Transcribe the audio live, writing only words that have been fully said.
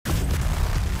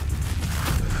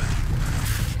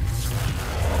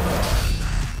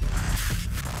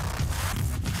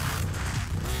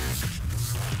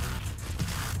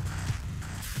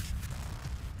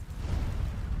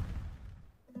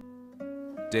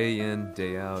Day in,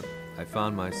 day out, I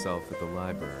found myself at the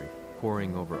library,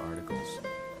 poring over articles.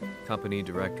 Company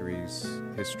directories,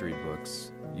 history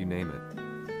books, you name it.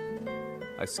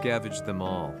 I scavenged them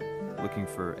all, looking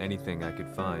for anything I could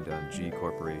find on G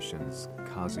Corporation's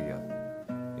Kazuya,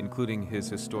 including his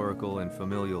historical and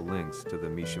familial links to the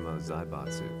Mishima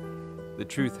Zaibatsu. The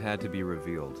truth had to be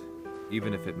revealed,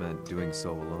 even if it meant doing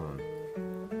so alone.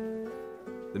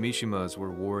 The Mishimas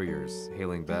were warriors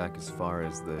hailing back as far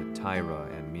as the Taira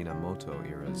and Minamoto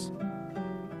eras.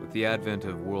 With the advent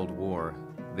of World War,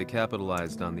 they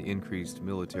capitalized on the increased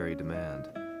military demand.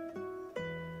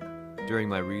 During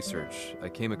my research, I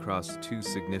came across two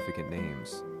significant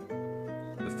names.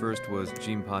 The first was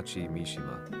Jinpachi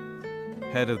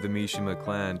Mishima. Head of the Mishima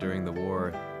clan during the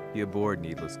war, he abhorred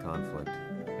needless conflict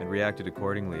and reacted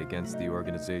accordingly against the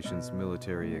organization's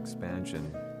military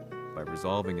expansion by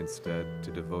resolving instead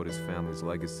to devote his family's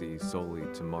legacy solely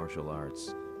to martial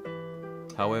arts.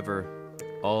 However,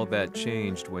 all that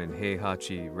changed when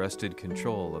Heihachi wrested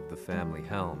control of the family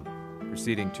helm,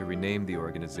 proceeding to rename the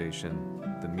organization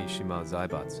the Mishima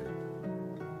Zaibatsu.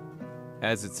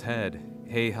 As its head,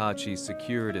 Heihachi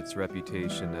secured its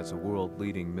reputation as a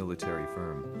world-leading military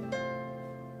firm.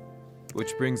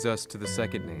 Which brings us to the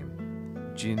second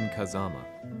name, Jin Kazama.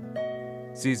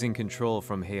 Seizing control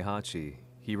from Heihachi,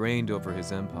 he reigned over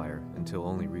his empire until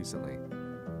only recently.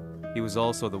 He was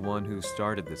also the one who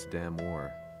started this damn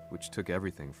war, which took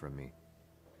everything from me.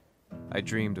 I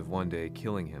dreamed of one day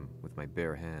killing him with my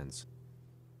bare hands.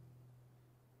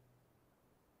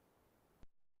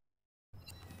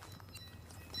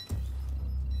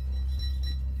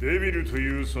 デビルと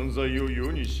いう存在を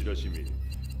世に知らしめ、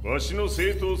わしの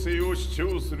正当性を主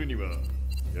張するには、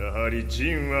やはり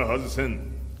ジンは外せ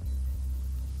ん。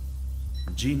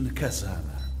Jin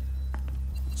Kazama.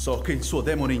 So che il suo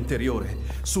demone interiore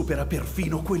supera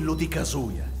perfino quello di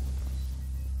Kazuya.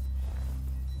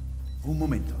 Un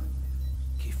momento.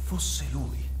 Che fosse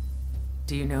lui.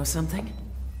 Do you know something?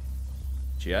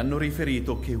 Ci hanno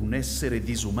riferito che un essere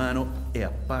disumano è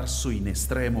apparso in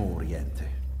Estremo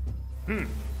Oriente.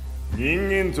 人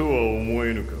間とは思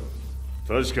えぬか。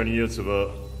確かに奴は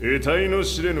得体の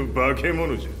知れぬ化け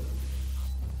物じゃ。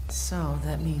So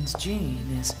that means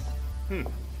Jean is...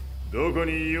 どこ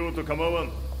にいようと構わ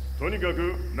ん。とにか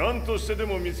く何としてで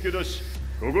も見つけ出し、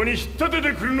ここに引っ立て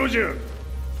てくるのじゃ。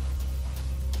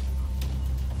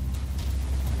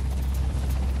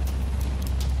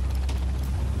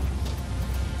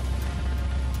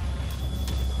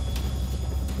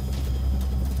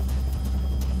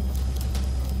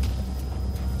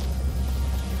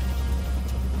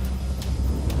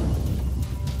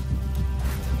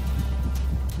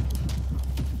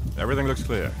Everything looks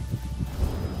clear.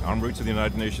 En route to the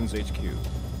United Nations HQ.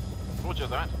 Roger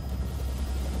that.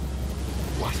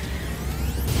 What?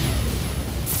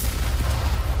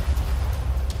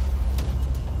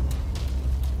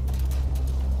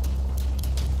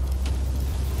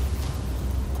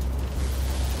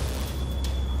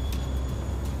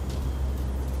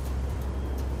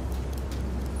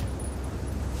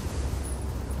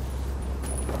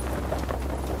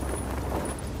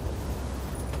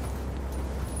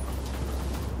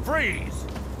 Freeze!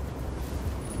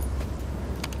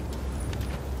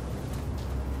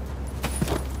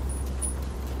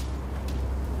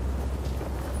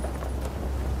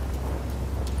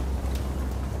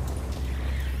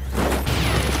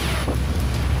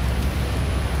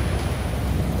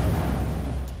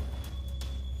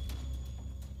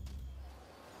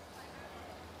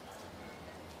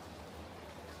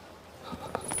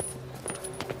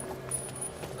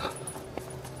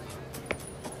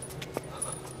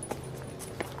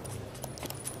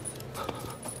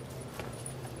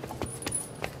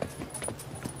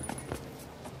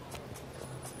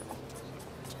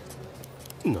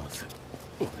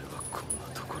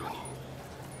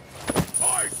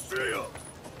 I see him!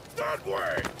 That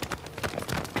way!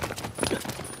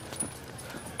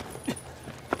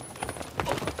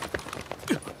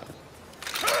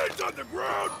 Hands on the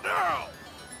ground now!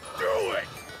 Do it!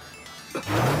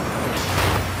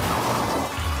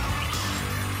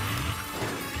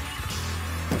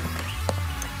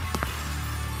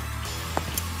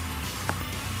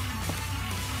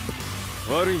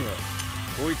 Worry not.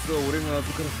 こいつは俺が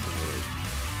預からせてもらう。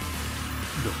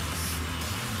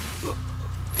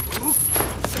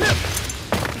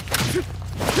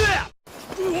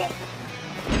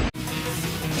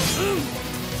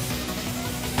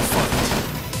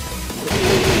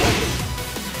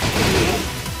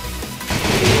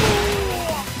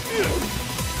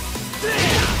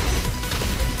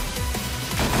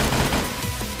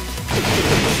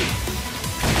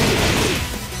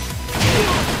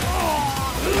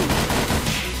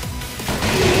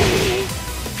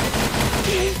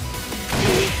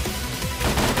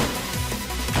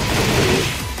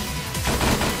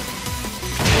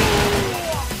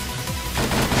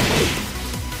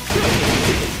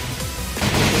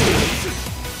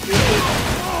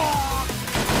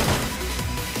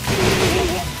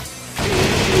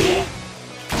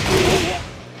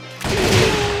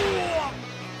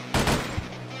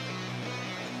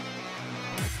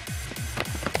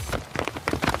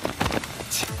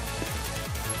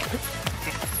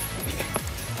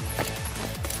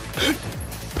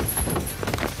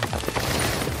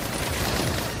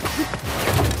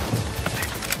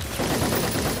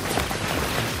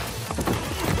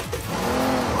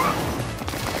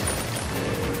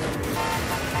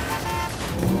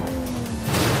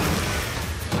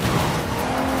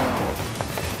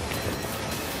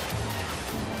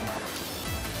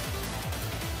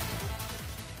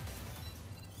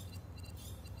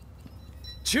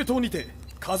中東にて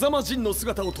風間陣の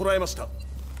姿を捉えました。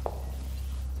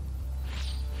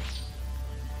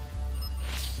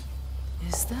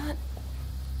Is that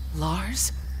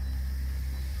Lars?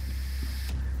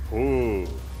 ほ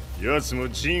う、奴も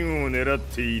ジンを狙っ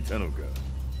ていたのか。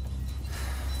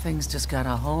Things just got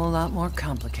a whole lot more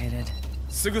complicated.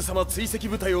 すぐさま追跡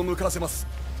部隊を向かわせます。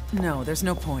No, there's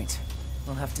no point.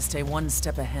 We'll have to stay one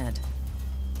step ahead.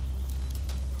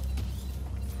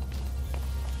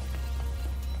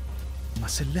 Ma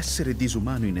se l'essere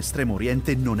disumano in Estremo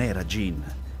Oriente non era Jin,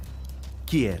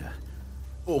 chi era?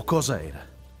 O cosa era?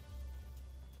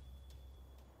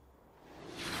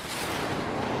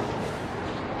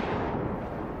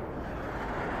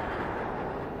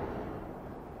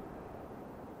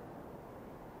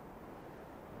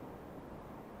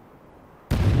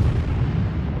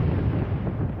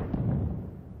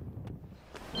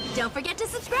 Don't forget to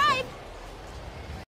subscribe!